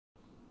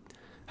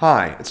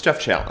Hi, it's Jeff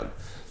Challen.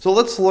 So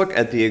let's look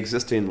at the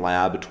existing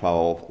Lab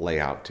 12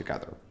 layout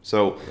together.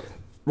 So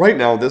right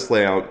now this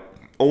layout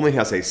only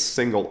has a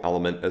single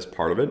element as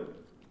part of it.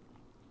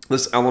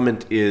 This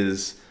element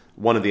is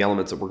one of the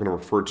elements that we're going to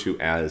refer to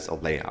as a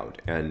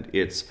layout, and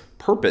its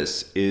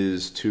purpose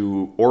is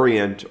to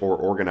orient or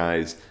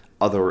organize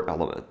other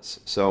elements.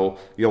 So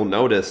you'll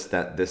notice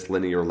that this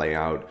linear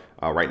layout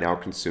right now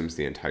consumes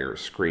the entire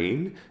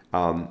screen,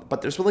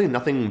 but there's really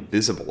nothing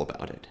visible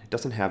about it. It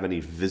doesn't have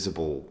any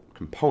visible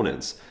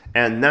components,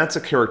 and that's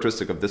a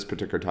characteristic of this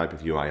particular type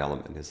of UI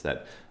element, is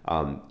that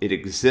it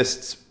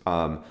exists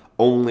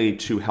only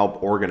to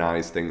help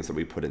organize things that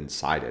we put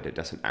inside it. It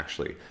doesn't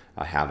actually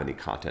have any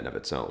content of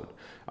its own.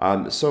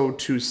 So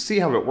to see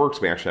how it works,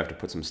 we actually have to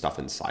put some stuff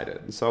inside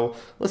it. And so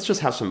let's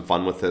just have some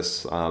fun with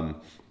this. How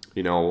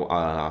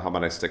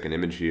about I stick an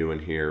image view in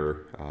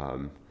here?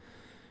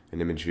 An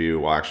image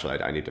view, well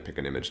actually I need to pick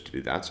an image to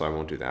do that, so I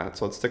won't do that.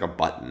 So let's stick a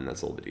button,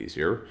 that's a little bit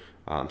easier.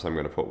 So I'm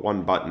going to put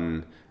one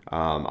button,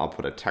 I'll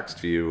put a text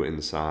view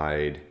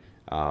inside.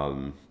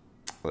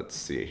 Let's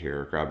see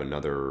here, grab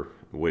another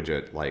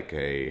widget like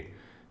a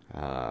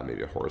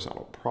maybe a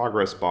horizontal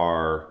progress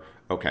bar.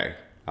 Okay,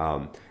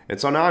 and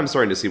so now I'm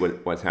starting to see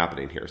what's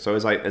happening here. So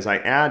as I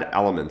add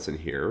elements in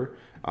here,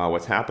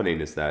 what's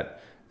happening is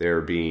that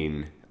they're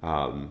being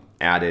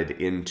added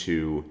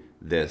into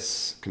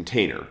this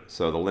container.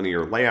 So the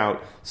linear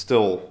layout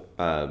still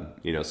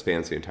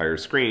spans the entire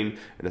screen,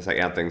 and as I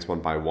add things one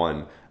by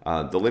one,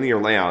 the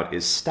linear layout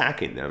is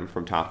stacking them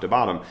from top to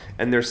bottom,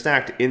 and they're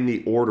stacked in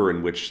the order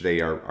in which they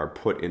are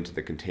put into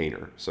the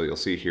container. So you'll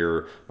see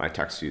here my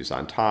text views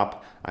on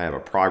top. I have a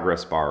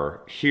progress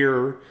bar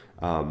here,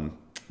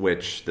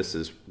 which this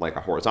is like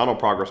a horizontal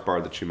progress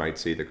bar that you might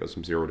see that goes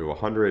from 0 to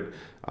 100.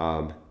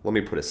 Let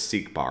me put a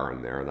seek bar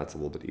in there, and that's a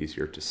little bit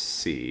easier to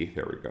see.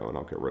 There we go, and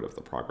I'll get rid of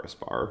the progress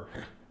bar.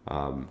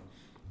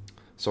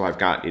 So I've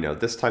got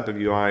this type of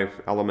UI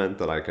element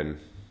that I can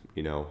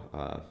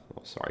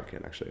sorry, I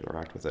can't actually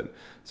interact with it.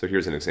 So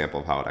here's an example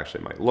of how it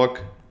actually might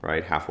look,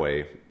 right?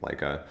 Halfway,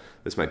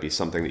 this might be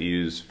something that you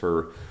use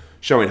for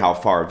showing how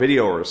far a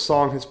video or a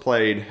song has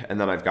played, and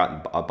then I've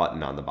got a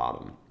button on the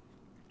bottom.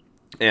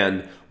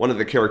 And one of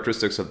the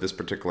characteristics of this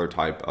particular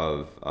type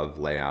of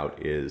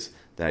layout is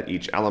that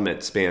each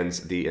element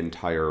spans the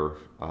entire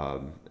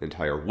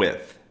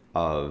width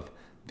of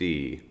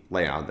the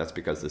layout. That's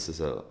because this is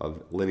a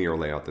linear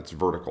layout that's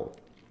vertical.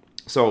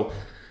 So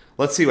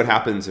let's see what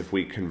happens if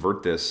we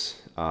convert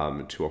this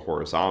to a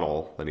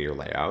horizontal linear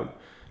layout.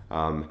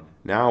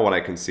 Now what I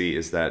can see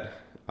is that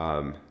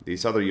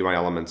these other UI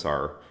elements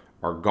are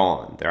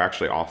gone. They're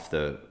actually off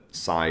the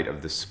side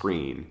of the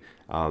screen.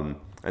 And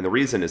the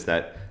reason is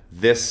that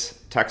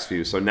this text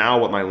view, so now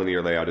what my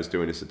linear layout is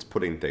doing is it's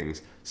putting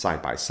things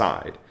side by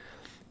side.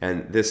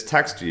 And this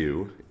text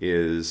view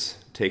is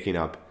taking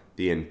up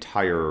the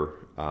entire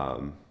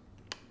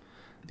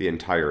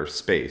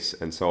space.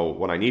 And so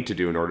what I need to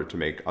do in order to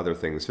make other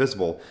things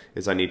visible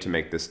is I need to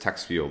make this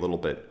text view a little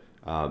bit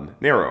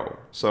narrow.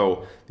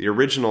 So the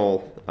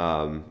original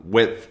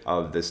width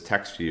of this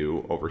text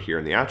view over here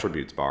in the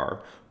attributes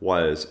bar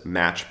was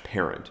match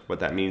parent. What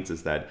that means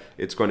is that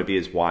it's going to be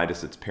as wide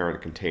as its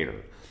parent container.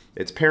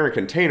 Its parent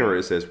container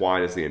is as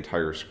wide as the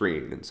entire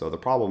screen. And so the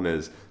problem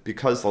is,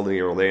 because the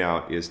linear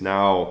layout is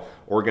now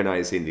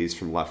organizing these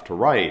from left to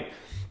right,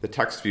 the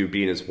text view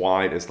being as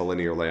wide as the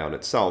linear layout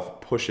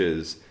itself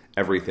pushes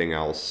everything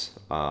else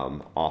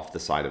off the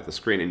side of the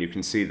screen. And you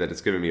can see that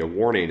it's giving me a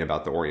warning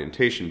about the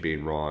orientation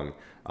being wrong.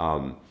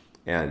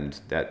 And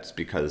that's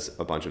because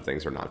a bunch of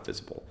things are not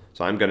visible.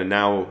 So I'm going to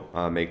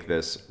now make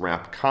this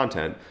wrap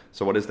content.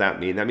 So what does that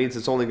mean? That means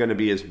it's only going to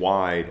be as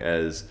wide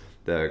as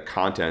the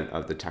content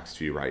of the text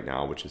view right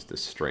now, which is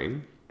this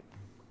string.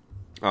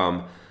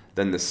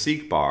 Then the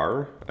seek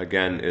bar,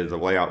 again, is the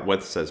layout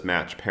width says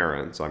match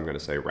parent, so I'm going to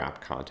say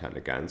wrap content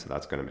again, so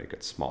that's going to make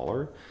it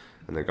smaller.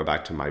 And then go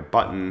back to my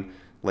button,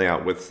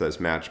 layout width says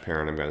match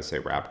parent, I'm going to say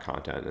wrap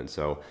content. And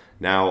so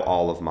now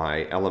all of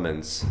my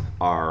elements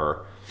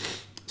are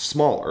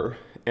smaller.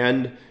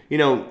 And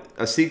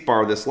a seek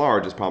bar this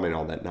large is probably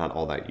not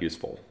all that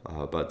useful.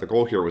 But the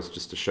goal here was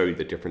just to show you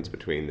the difference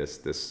between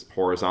this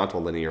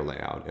horizontal linear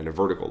layout and a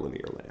vertical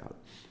linear layout.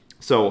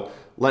 So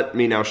let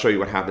me now show you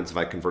what happens if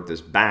I convert this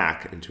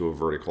back into a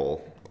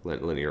vertical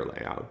linear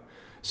layout.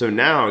 So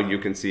now you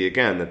can see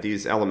again that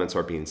these elements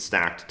are being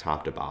stacked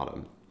top to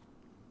bottom.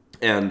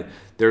 And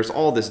there's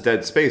all this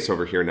dead space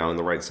over here now on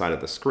the right side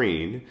of the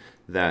screen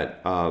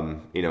that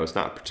is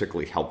not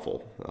particularly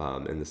helpful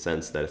in the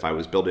sense that if I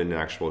was building an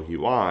actual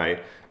UI,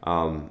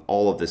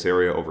 all of this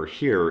area over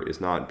here is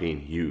not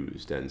being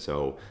used, and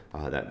so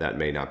that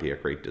may not be a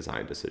great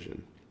design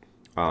decision.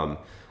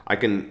 I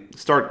can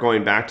start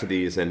going back to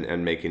these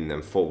and making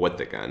them full width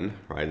again,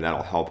 right? And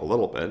that'll help a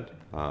little bit.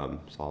 So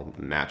I'll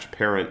match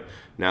parent.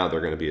 Now they're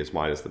going to be as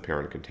wide as the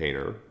parent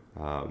container.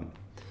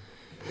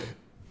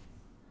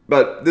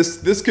 But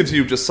this gives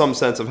you just some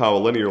sense of how a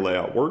linear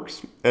layout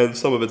works and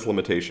some of its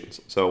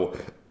limitations. So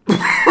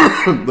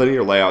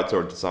linear layouts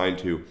are designed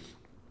to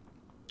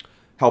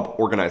help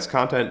organize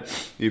content.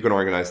 You can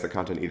organize the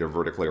content either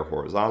vertically or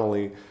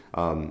horizontally.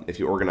 If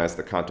you organize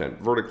the content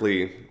vertically,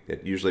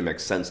 it usually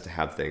makes sense to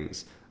have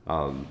things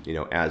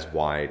as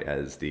wide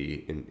as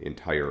the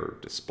entire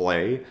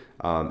display.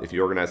 If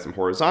you organize them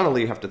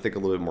horizontally, you have to think a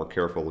little bit more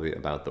carefully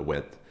about the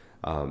width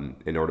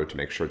in order to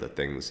make sure that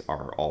things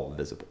are all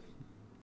visible.